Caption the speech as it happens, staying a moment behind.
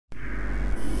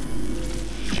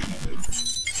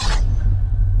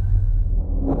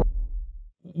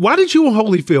why did you and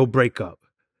Holyfield break up?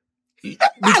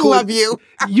 I love you.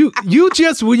 you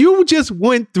just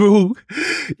went through.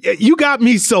 You got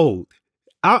me sold.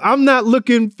 I'm not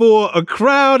looking for a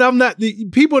crowd.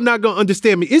 People are not going to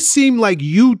understand me. It seemed like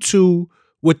you two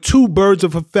were two birds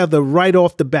of a feather right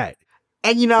off the bat.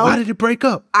 And you know, why did it break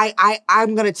up?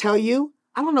 I'm going to tell you,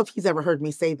 I don't know if he's ever heard me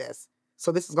say this,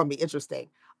 so this is going to be interesting.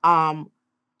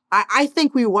 I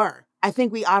think we were. I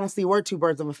think we honestly were two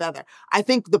birds of a feather. I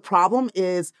think the problem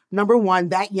is, number one,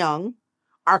 that young,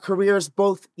 our careers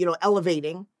both,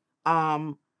 elevating.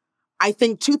 I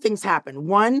think two things happened.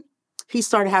 One, he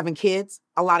started having kids,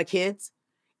 a lot of kids,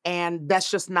 and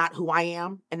that's just not who I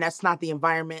am, and that's not the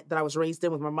environment that I was raised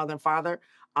in with my mother and father.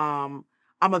 I'm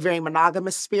a very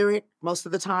monogamous spirit most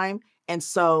of the time, and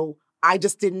so I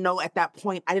just didn't know at that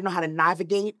point, I didn't know how to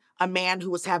navigate a man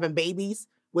who was having babies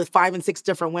with 5 and 6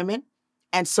 different women.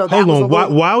 And so that Hold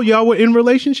on, while y'all were in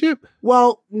relationship?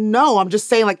 Well, no, I'm just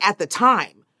saying like at the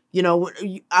time,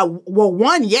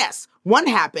 one, yes, one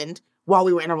happened while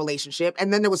we were in a relationship.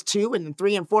 And then there was 2 and then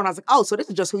 3 and 4. And I was like, oh, so this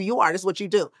is just who you are. This is what you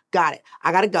do. Got it.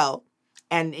 I got to go.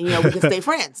 And, we can stay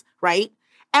friends. Right.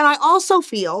 And I also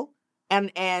feel,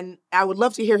 and I would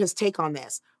love to hear his take on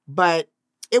this, but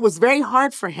it was very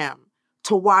hard for him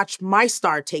to watch my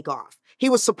star take off. He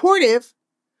was supportive,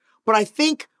 but I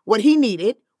think what he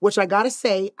needed, which I got to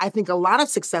say, I think a lot of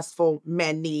successful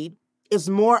men need, is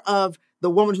more of the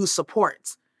woman who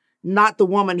supports, not the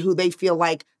woman who they feel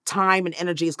like time and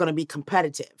energy is going to be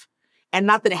competitive. And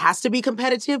not that it has to be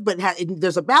competitive, but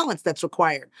there's a balance that's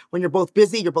required. When you're both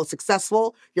busy, you're both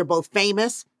successful, you're both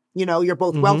famous, you're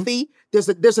both wealthy. There's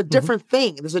a different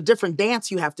thing. There's a different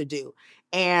dance you have to do.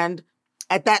 And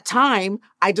at that time,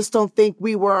 I just don't think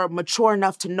we were mature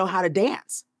enough to know how to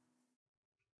dance.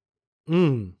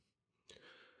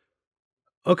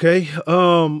 Okay.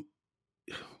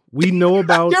 We know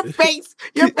about your face.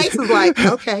 Your face is like,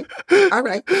 okay, all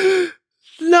right.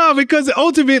 No, because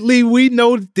ultimately we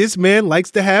know this man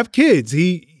likes to have kids.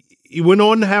 He went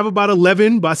on to have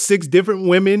about 6 different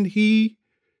women. He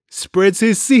spreads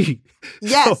his seed.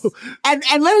 Yes. So, and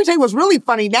let me tell you what's really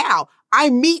funny now. I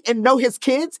meet and know his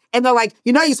kids, and they're like,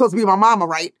 you're supposed to be my mama,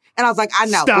 right? And I was like, I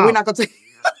know, but we're not going to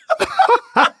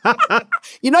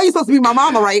you're supposed to be my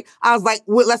mama, right? I was like,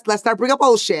 well, let's start bringing up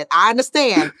old shit. I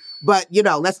understand, but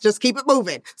let's just keep it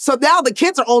moving. So now the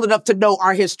kids are old enough to know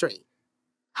our history.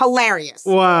 Hilarious.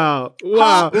 Wow.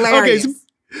 Hilarious.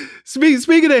 Okay.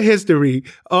 Speaking of history,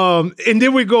 and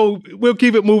then we'll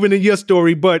keep it moving in your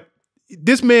story, but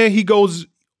this man, he goes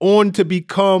on to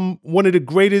become one of the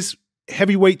greatest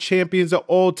heavyweight champions of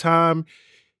all time.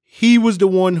 He was the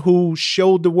one who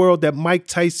showed the world that Mike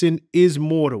Tyson is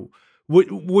mortal.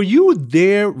 Were you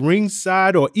there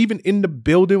ringside or even in the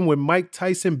building when Mike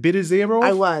Tyson bit his ear off?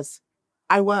 I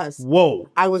was. Whoa.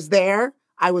 I was there.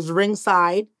 I was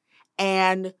ringside.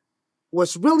 And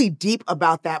what's really deep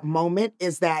about that moment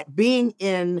is that being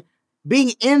in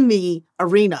the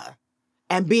arena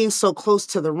and being so close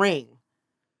to the ring,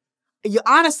 you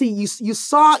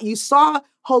saw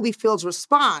Holyfield's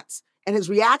response and his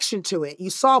reaction to it. You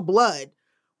saw blood,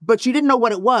 but you didn't know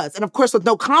what it was. And of course, with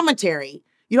no commentary,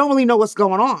 you don't really know what's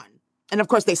going on. And of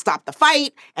course, they stopped the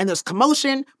fight and there's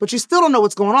commotion, but you still don't know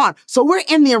what's going on. So we're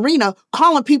in the arena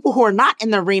calling people who are not in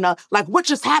the arena, like, what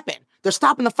just happened? They're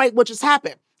stopping the fight. What just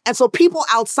happened? And so people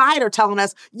outside are telling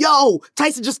us, yo,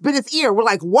 Tyson just bit his ear. We're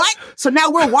like, what? So now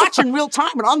we're watching real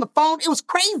time and on the phone. It was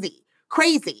crazy.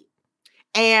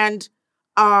 And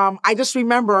I just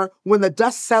remember when the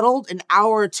dust settled an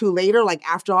hour or 2 later, like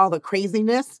after all the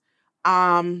craziness,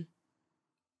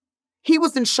 he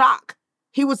was in shock.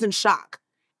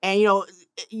 And,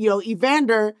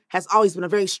 Evander has always been a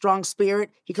very strong spirit.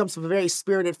 He comes from a very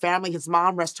spirited family. His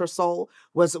mom, rest her soul,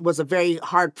 was a very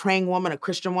hard praying woman, a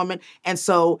Christian woman. And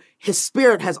so his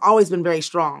spirit has always been very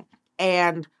strong.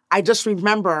 And I just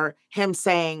remember him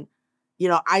saying,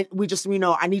 I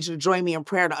need you to join me in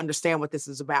prayer to understand what this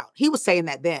is about. He was saying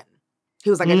that then.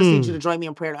 He was like, I just need you to join me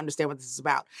in prayer to understand what this is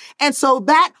about. And so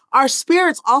that our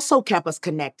spirits also kept us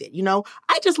connected.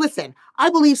 I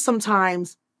believe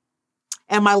sometimes,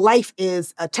 and my life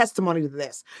is a testimony to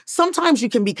this, sometimes you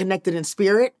can be connected in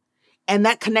spirit and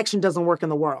that connection doesn't work in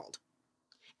the world.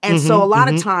 And so a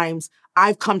lot of times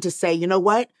I've come to say, you know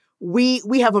what? We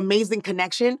have amazing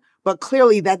connection, but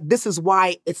clearly that this is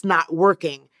why it's not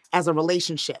working as a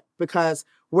relationship, because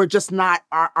we're just not,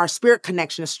 our spirit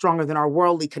connection is stronger than our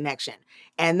worldly connection.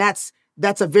 And that's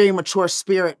a very mature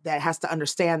spirit that has to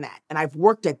understand that. And I've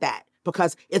worked at that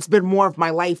because it's been more of my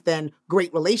life than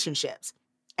great relationships.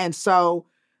 And so,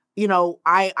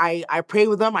 I prayed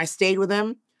with him. I stayed with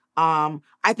him.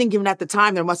 I think even at the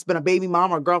time, there must have been a baby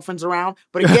mom or girlfriends around.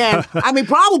 But again, I mean,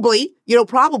 probably,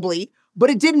 but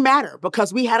it didn't matter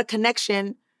because we had a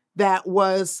connection that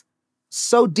was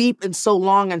so deep and so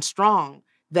long and strong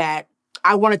that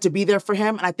I wanted to be there for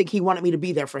him. And I think he wanted me to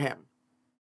be there for him.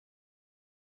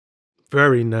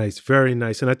 Very nice, very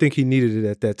nice. And I think he needed it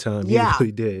at that time. Yeah. He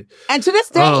really did. And to this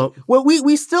day,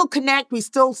 we still connect. We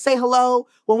still say hello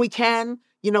when we can.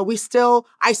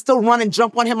 I still run and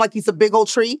jump on him like he's a big old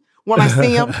tree when I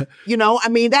see him. I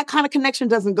mean, that kind of connection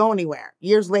doesn't go anywhere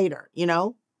years later,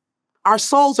 Our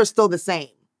souls are still the same.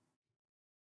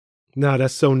 No,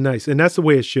 that's so nice. And that's the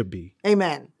way it should be.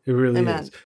 Amen. It really is.